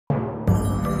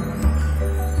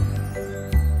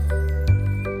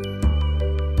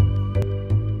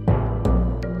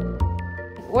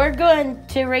We're going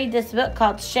to read this book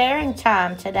called Sharing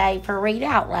Time today for Read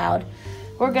Out Loud.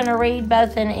 We're going to read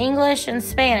both in English and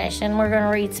Spanish, and we're going to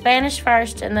read Spanish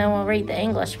first, and then we'll read the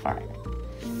English part.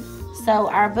 So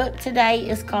our book today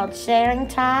is called Sharing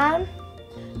Time,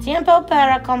 Tiempo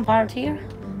para Compartir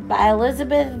by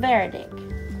Elizabeth Verdick.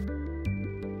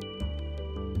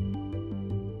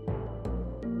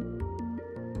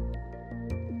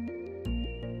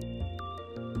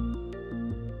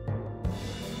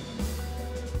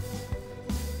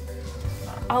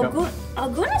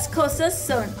 Algunas cosas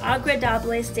son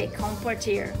agradables de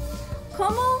compartir,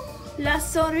 como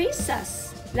las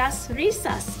sonrisas, las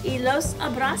risas y los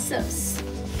abrazos.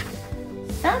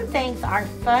 Some things are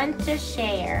fun to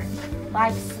share,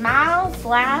 like smiles,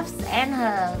 laughs, and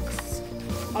hugs.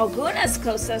 Algunas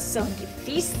cosas son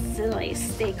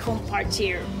difíciles de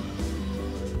compartir.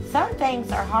 Some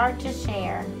things are hard to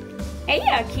share.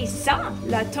 Ella quizá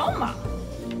la toma.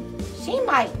 She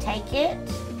might take it.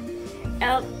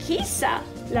 Él quizá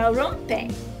la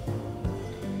rompe.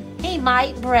 He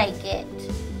might break it.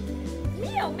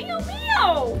 Mío, mío,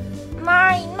 mío.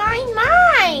 Mine, mine,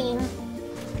 mine.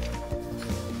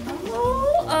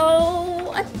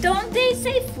 Oh, ¿a dónde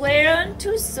se fueron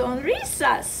tus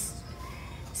sonrisas?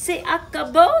 Se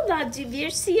acabó la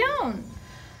diversión.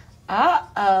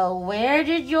 Uh-oh, where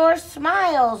did your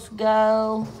smiles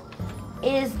go?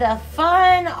 Is the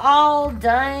fun all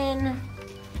done?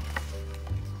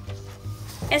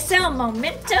 Es el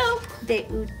momento de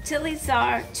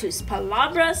utilizar tus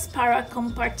palabras para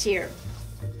compartir.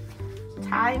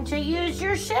 Time to use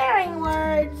your sharing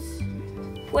words.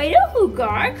 ¿Puedo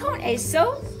jugar con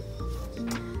eso?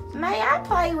 May I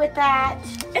play with that?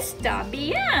 Está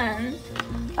bien.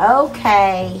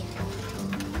 Okay.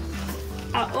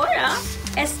 Ahora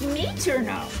es mi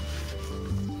turno.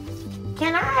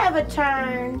 Can I have a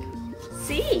turn?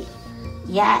 Sí.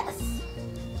 Yes.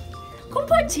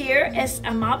 Compartir es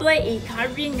amable y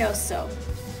cariñoso.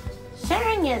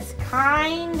 Sharing is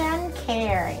kind and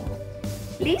caring.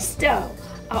 Listo.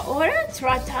 Ahora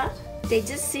trata de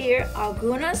decir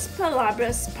algunas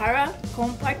palabras para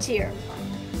compartir.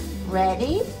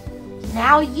 Ready?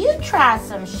 Now you try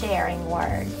some sharing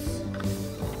words.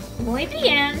 Muy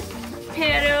bien,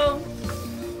 pero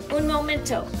un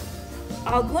momento.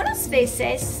 Algunas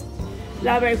veces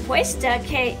la respuesta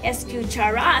que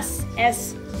escucharás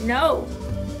es no.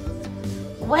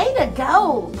 Way to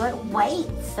go, but wait,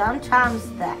 sometimes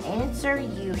the answer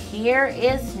you hear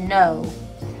is no.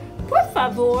 Por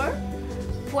favor,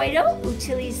 ¿puedo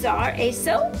utilizar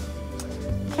eso?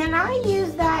 Can I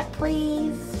use that,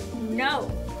 please? No.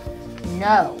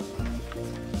 No.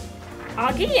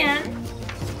 Alguien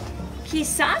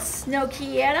quizás no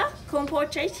quiera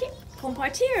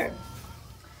compartir.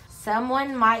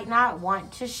 Someone might not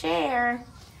want to share.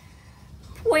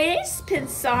 Puedes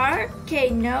pensar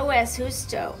que no es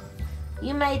justo.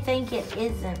 You may think it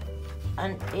isn't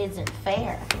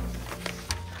fair.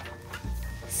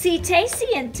 Si te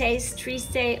sientes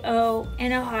triste o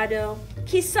enojado,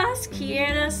 quizás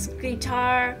quieras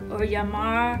gritar o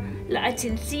llamar la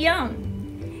atención.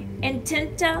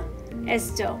 Intenta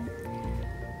esto.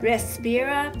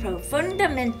 Respira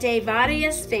profundamente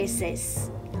varias veces.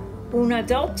 Un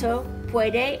adulto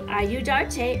puede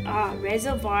ayudarte a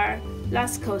resolver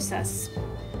las cosas.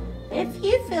 If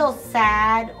you feel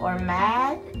sad or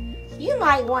mad, you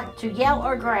might want to yell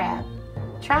or grab.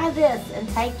 Try this and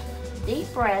take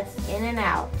deep breaths in and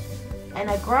out, and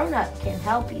a grown-up can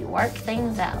help you work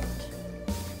things out.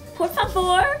 Por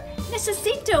favor,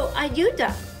 necesito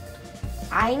ayuda.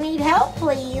 I need help,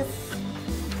 please.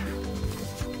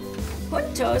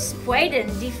 Juntos pueden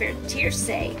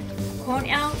divertirse con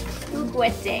el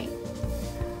juguete.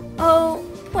 O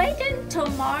pueden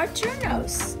tomar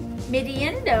turnos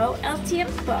midiendo el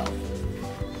tiempo.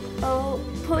 O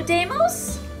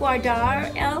podemos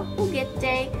guardar el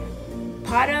juguete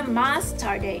para más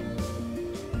tarde.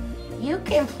 You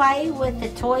can play with the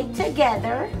toy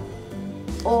together,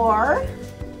 or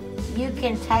you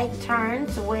can take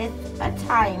turns with a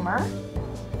timer,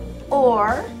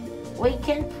 or we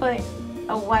can put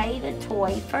away the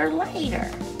toy for later.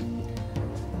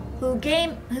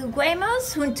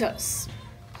 Juguemos juntos.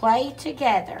 Play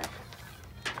together.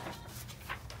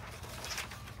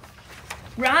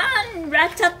 Ran,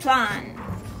 rataplan.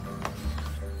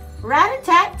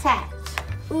 Rat-a-tat-tat.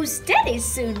 Ustedes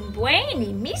son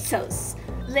buenimizos.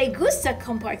 Le gusta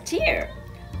compartir.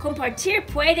 Compartir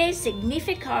puede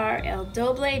significar el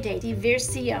doble de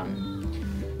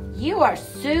diversión. You are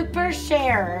super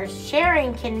sharers.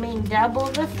 Sharing can mean double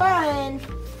the fun.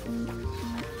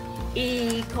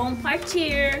 Y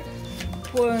compartir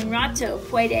por un rato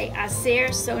puede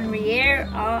hacer sonreír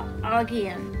a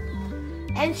alguien.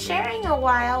 And sharing a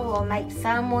while will make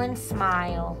someone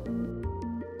smile.